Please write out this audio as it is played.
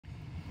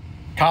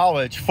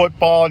College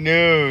football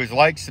news.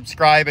 Like,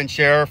 subscribe, and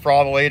share for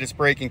all the latest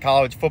breaking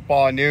college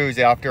football news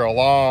after a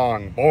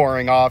long,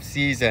 boring off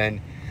season.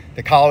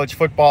 The college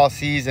football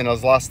season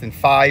is less than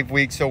 5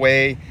 weeks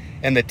away,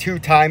 and the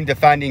two-time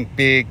defending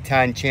Big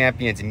Ten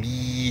champions,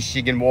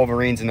 Michigan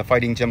Wolverines and the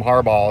Fighting Jim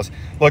Harbaughs,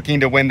 looking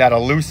to win that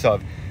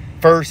elusive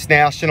first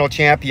national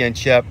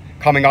championship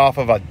coming off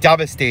of a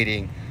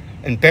devastating,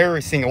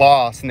 embarrassing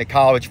loss in the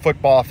College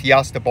Football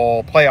Fiesta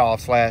Bowl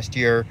playoffs last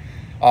year.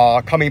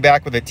 Coming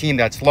back with a team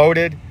that's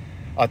loaded,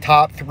 a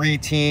top 3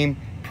 team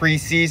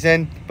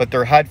preseason, but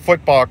their head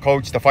football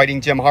coach, the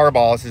Fighting Jim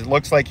Harbaugh, it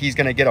looks like he's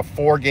going to get a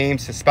 4-game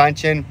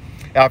suspension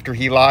after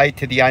he lied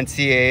to the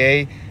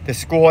NCAA. The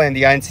school and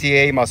the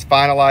NCAA must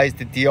finalize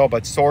the deal,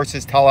 but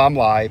sources tell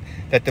MLive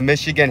that the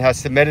Michigan has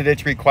submitted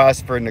its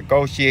request for a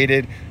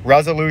negotiated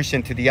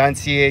resolution to the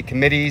NCAA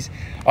committees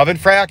of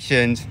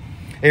infractions.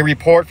 A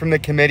report from the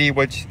committee,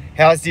 which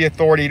has the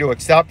authority to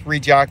accept,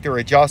 reject, or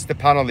adjust the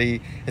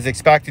penalty, is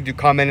expected to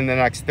come in the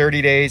next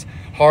 30 days.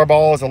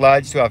 Harbaugh is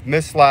alleged to have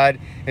misled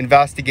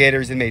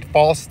investigators and made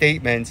false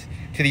statements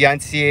to the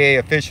NCAA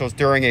officials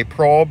during a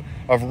probe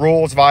of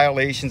rules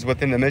violations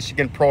within the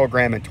Michigan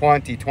program in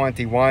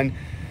 2021.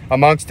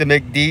 Amongst the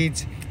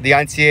misdeeds, the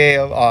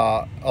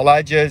NCAA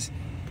alleges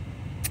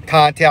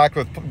contact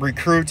with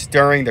recruits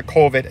during the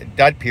COVID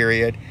dead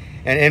period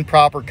and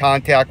improper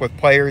contact with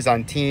players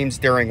on teams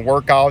during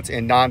workouts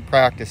and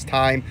non-practice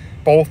time,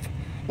 both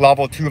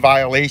level 2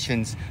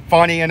 violations.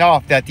 Funny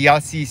enough that the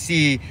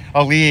SEC,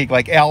 a league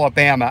like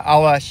Alabama,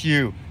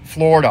 LSU,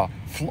 Florida,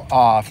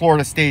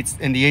 Florida State's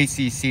in the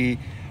ACC,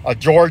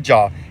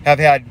 Georgia, have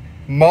had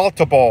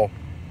multiple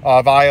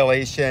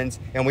violations,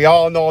 and we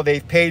all know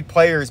they've paid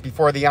players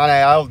before the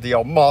NIL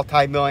deal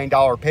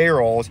multi-million-dollar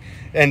payrolls,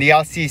 and the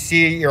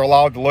SEC are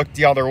allowed to look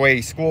the other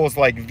way. Schools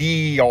like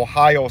the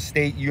Ohio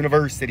State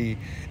University,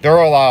 they're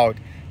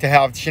allowed to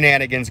have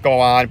shenanigans go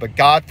on, but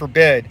God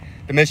forbid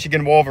the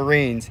Michigan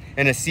Wolverines,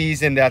 in a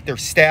season that they're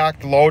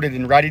stacked, loaded,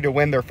 and ready to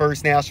win their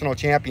first national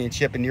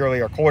championship in nearly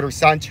a quarter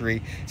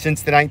century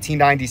since the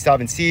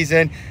 1997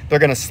 season, they're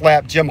going to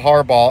slap Jim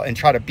Harbaugh and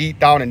try to beat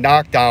down and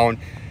knock down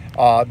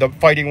the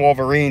Fighting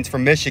Wolverines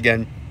from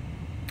Michigan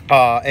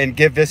and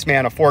give this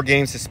man a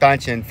 4-game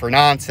suspension for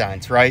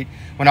nonsense, right?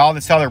 When all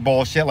this other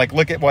bullshit, like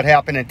look at what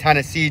happened in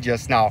Tennessee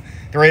just now.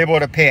 They're able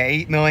to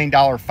pay an $8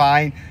 million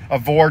fine,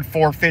 avoid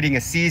forfeiting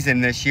a season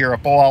this year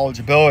of bowl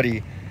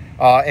eligibility,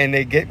 and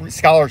they get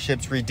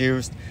scholarships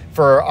reduced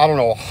for, I don't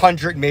know,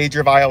 100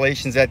 major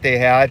violations that they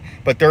had,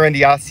 but they're in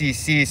the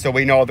SEC, so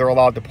we know they're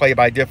allowed to play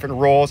by different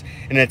rules,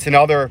 and it's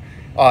another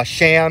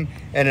sham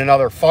and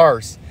another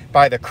farce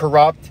by the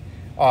corrupt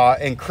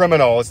and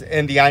criminals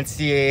in the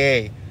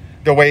NCAA,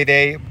 the way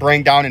they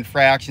bring down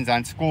infractions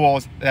on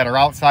schools that are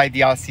outside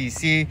the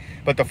SEC.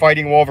 But the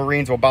Fighting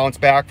Wolverines will bounce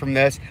back from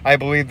this. I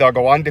believe they'll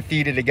go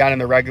undefeated again in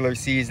the regular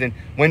season,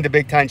 win the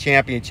Big Ten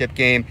championship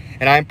game,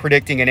 and I'm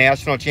predicting a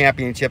national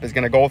championship is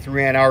going to go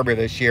through Ann Arbor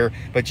this year.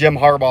 But Jim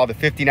Harbaugh, the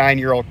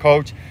 59-year-old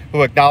coach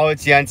who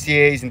acknowledged the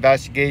NCAA's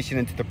investigation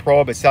into the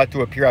probe, is set to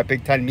appear at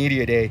Big Ten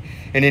Media Day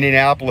in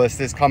Indianapolis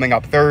this coming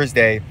up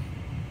Thursday.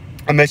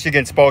 A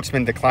Michigan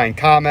spokesman declined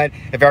comment.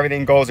 If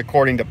everything goes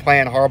according to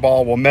plan,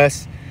 Harbaugh will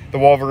miss the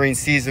Wolverines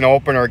season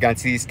opener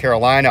against East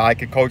Carolina. I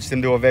could coach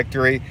them to a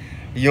victory.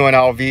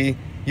 UNLV,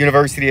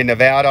 University of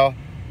Nevada,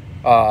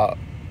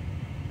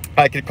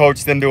 I could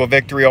coach them to a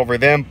victory over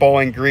them.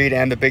 Bowling Green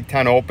and the Big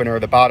Ten opener,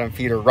 the bottom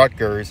feeder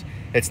Rutgers.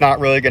 It's not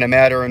really going to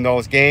matter in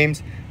those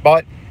games,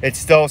 but it's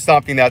still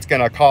something that's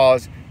going to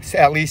cause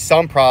at least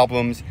some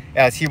problems,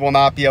 as he will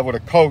not be able to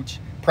coach,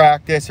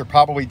 practice, or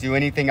probably do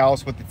anything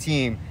else with the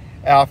team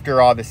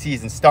after the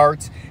season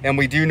starts. And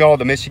we do know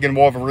the Michigan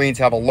Wolverines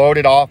have a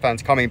loaded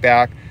offense coming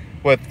back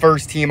with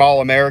first-team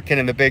All-American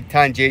in the Big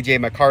Ten, J.J.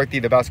 McCarthy,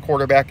 the best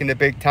quarterback in the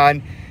Big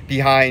Ten,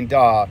 behind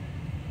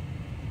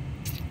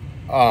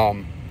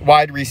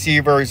wide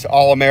receivers,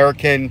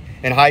 All-American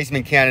and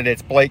Heisman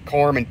candidates Blake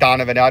Corum and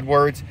Donovan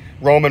Edwards,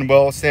 Roman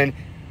Wilson,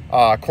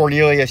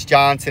 Cornelius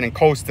Johnson, and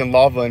Colston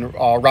Loveland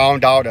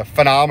round out a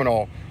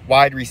phenomenal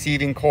wide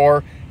receiving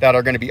core that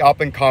are going to be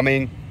up and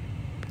coming.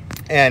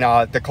 And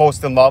the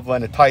Colston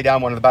Loveland, a tight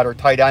end, one of the better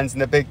tight ends in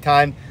the Big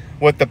Ten,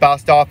 with the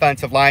best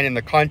offensive line in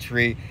the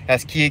country,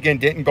 as Keegan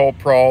didn't go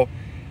pro.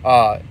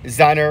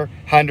 Zenner,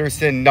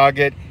 Henderson,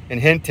 Nugget, and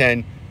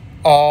Hinton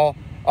all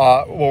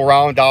will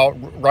round out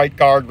right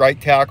guard, right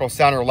tackle,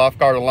 center, left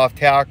guard, and left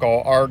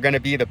tackle are going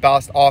to be the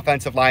best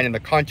offensive line in the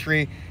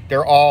country.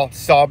 They're all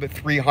sub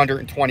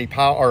 320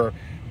 pounds or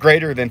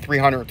greater than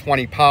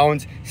 320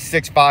 pounds,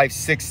 6'5",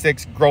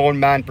 6'6", grown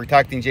men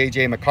protecting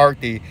J.J.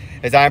 McCarthy,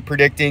 as I'm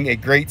predicting a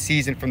great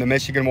season from the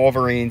Michigan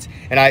Wolverines,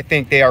 and I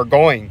think they are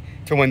going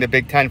to win the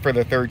Big Ten for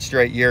the 3rd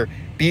straight year,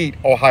 beat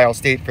Ohio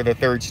State for the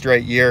 3rd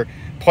straight year,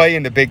 play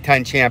in the Big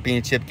Ten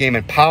championship game,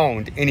 and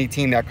pound any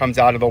team that comes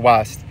out of the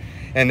West.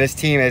 And this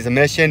team has a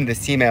mission.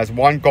 This team has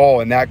one goal,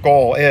 and that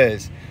goal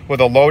is,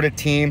 with a loaded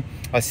team,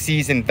 a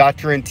seasoned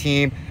veteran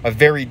team, a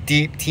very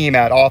deep team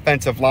at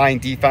offensive line,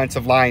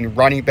 defensive line,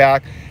 running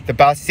back, the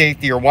best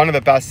safety or one of the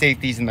best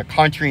safeties in the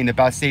country and the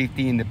best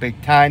safety in the Big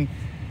Ten.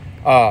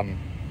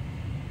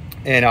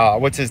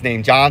 and what's his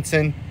name,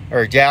 Johnson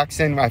or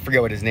Jackson, I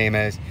forget what his name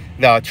is,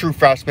 the true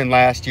freshman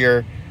last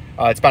year.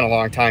 It's been a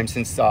long time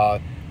since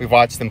we've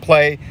watched them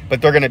play,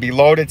 but they're going to be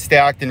loaded,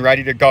 stacked, and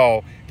ready to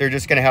go. They're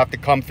just going to have to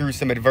come through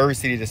some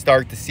adversity to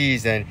start the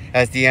season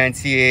as the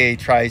NCAA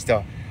tries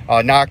to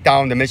knock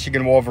down the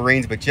Michigan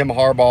Wolverines. But Jim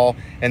Harbaugh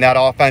and that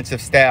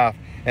offensive staff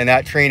and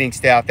that training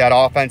staff, that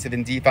offensive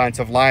and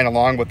defensive line,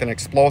 along with an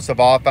explosive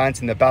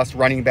offense and the best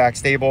running back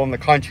stable in the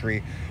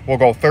country, will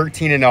go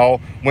 13-0,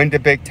 win the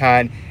Big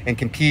Ten, and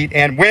compete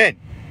and win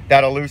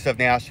that elusive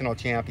national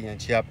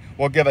championship.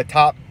 We'll give a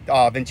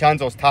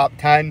Vincenzo's top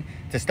 10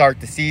 to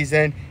start the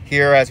season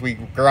here as we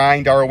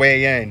grind our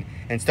way in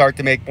and start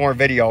to make more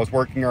videos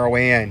working our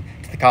way in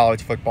to the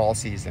college football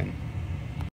season.